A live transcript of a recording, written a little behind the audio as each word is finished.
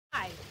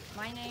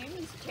My name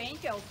is Tom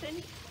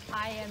Gilson.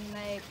 I am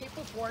a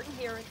People's Warden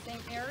here at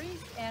St.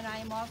 Mary's, and I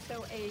am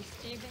also a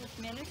Stevens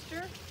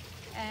minister.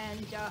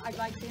 And I'd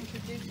like to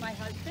introduce my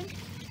husband.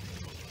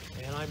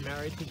 And I'm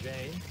married to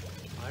Jane.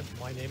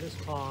 My name is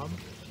Tom,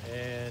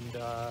 and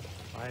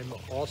I'm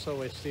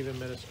also a Stephen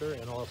minister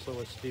and also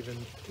a Stephen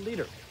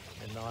leader.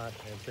 And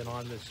I've been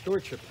on the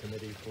stewardship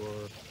committee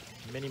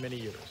for many, many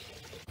years.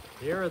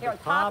 Here are the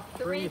top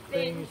three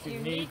things you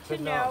need to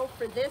know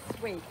for this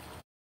week.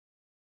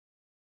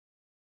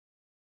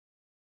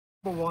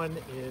 Number one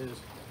is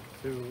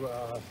to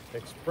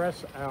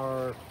express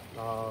our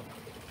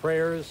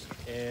prayers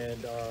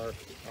and our,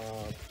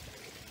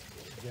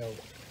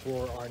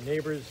 for our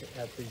neighbors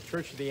at the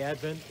Church of the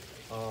Advent.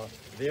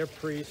 Their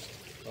priest,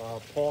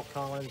 Paul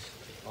Collins,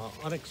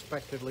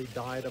 unexpectedly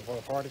died of a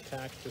heart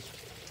attack this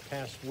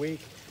past week,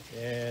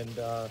 and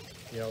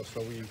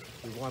so we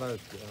want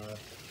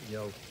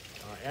to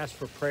ask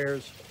for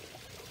prayers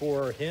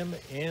for him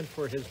and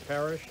for his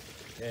parish,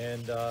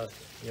 and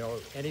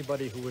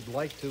anybody who would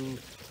like to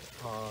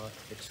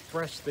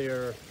express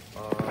their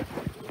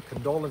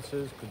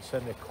condolences could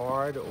send a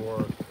card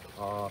or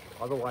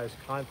otherwise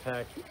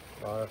contact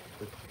the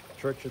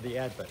Church of the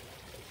Advent.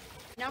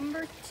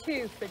 Number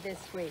 2 for this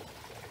week.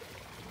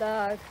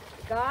 The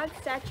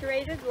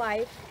God-saturated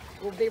life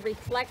will be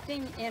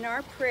reflecting in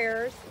our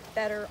prayers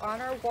that are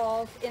on our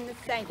walls in the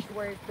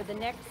sanctuary for the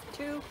next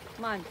 2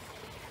 months.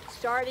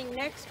 Starting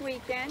next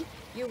weekend,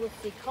 you will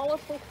see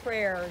colorful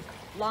prayer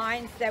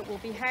lines that will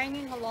be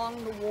hanging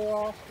along the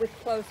wall with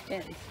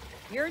clothespins.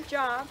 Your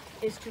job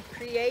is to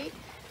create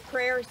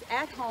prayers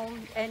at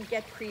home and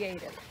get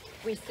creative.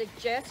 We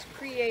suggest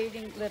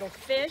creating little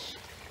fish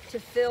to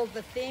fill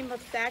the theme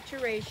of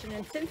saturation,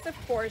 and since of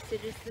course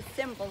it is the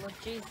symbol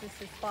of Jesus'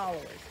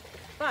 followers.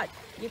 But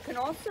you can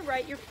also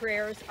write your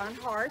prayers on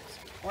hearts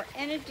or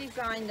any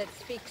design that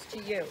speaks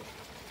to you.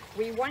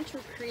 We want to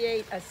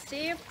create a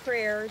sea of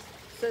prayers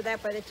so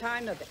that by the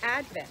time of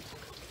Advent,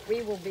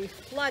 we will be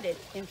flooded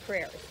in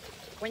prayers.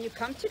 When you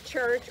come to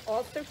church,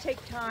 also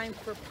take time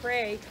for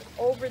pray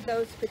over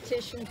those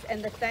petitions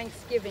and the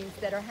thanksgivings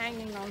that are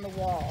hanging on the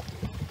wall.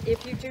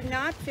 If you do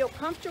not feel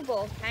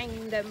comfortable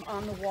hanging them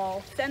on the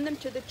wall, send them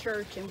to the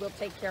church and we'll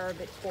take care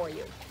of it for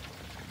you.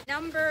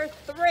 Number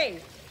 3,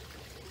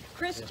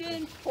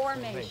 Christian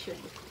formation.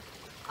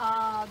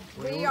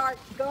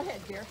 Go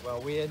ahead, dear.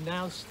 Well, we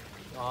announced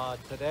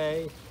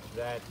today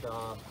that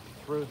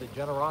through the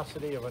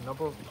generosity of a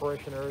number of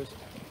parishioners,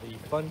 the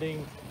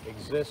funding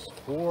exists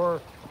for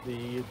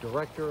the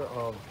Director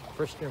of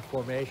Christian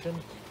Formation,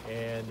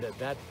 and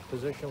that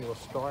position will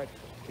start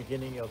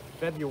beginning of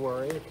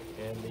February,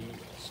 and the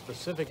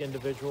specific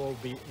individual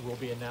will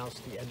be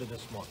announced the end of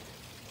this month.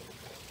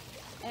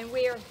 And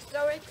we are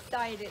so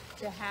excited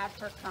to have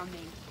her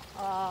coming.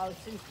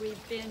 Since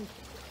we've been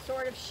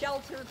sort of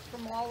sheltered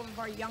from all of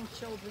our young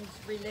children's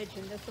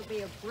religion, this will be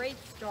a great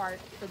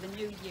start for the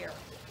new year,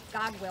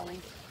 God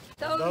willing.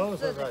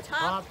 Those are the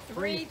top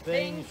 3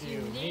 things you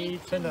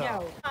need to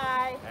know.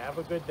 Bye. Have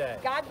a good day.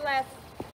 God bless.